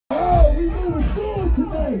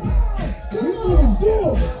Hey, we gonna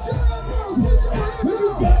do it.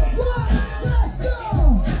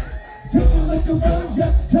 Take a look around ya,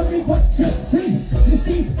 tell me what you see. You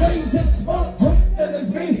see flames and smoke, then it's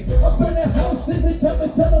me. Up in the house, is it time a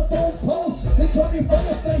telephone poles? They call me from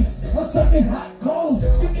the face, I'm sucking hot coals.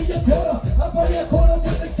 Give me a quarter, I'll buy you a quarter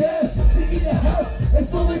with the cash. Stick in the house, and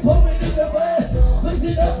slowly pour it in the glass. Blaze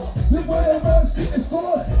it up, live where the roads keep the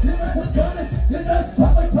score. You're not running, you're nuts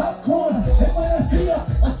pop like popcorn. And when I see ya,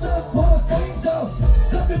 I start pulling flames out.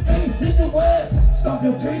 Stomp your face in your ass, stomp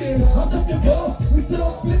your titties, I'll stomp your balls. We still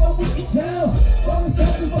don't give a wicked town. Phones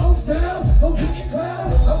up and phones down, don't get your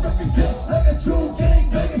clown. I represent like a true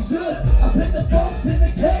gangbanger should. I put the folks in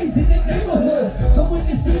the K's in the neighborhood. So when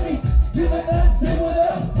you see me, give a nod, say what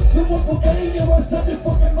up. The one for money, you want stop your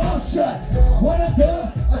fucking mouth shut. When I'm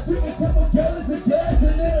done, I drink a couple gallons of gas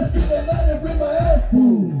and then I see the light and bring my ass.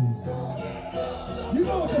 You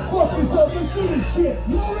know what the fuck is up, let's do this shit.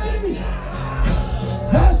 You ready?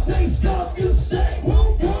 I say stop, you say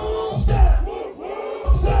woo woo. Stop, woo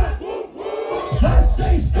woo. Stop, woo woo. I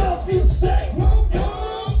say stop, you say woo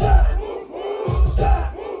woo. Stop, woo woo.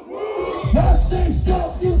 Stop, woo woo. I say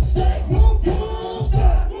stop, you say woo woo.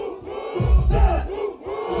 Stop, woo woo. Stop, woo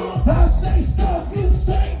woo. I say stop, you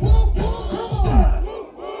say woo woo. Stop, woo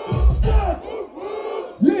woo. Stop, woo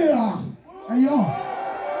woo. Yeah. Hey y'all.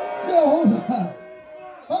 Yo, hold on.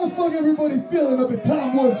 How the fuck everybody feeling up at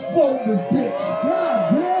Tom Woods floating this bitch?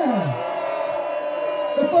 God damn!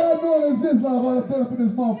 If I had known as this live, I'd have been up in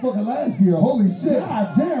this motherfucker last year. Holy shit!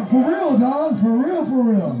 God damn, for real, dog. For real, for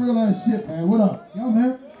real. Some real ass shit, man. What up? Yo,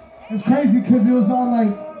 man. It's crazy because it was all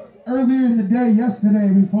like earlier in the day,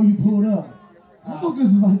 yesterday, before you pulled up. Motherfuckers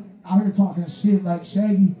is like out here talking shit like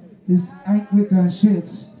Shaggy just ain't with them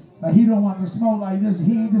shits. Like he don't want to smoke like this.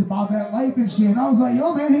 He ain't just about that life and shit. And I was like,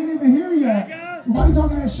 yo, man, he ain't even here yet. Why you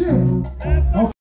talking that shit? Okay.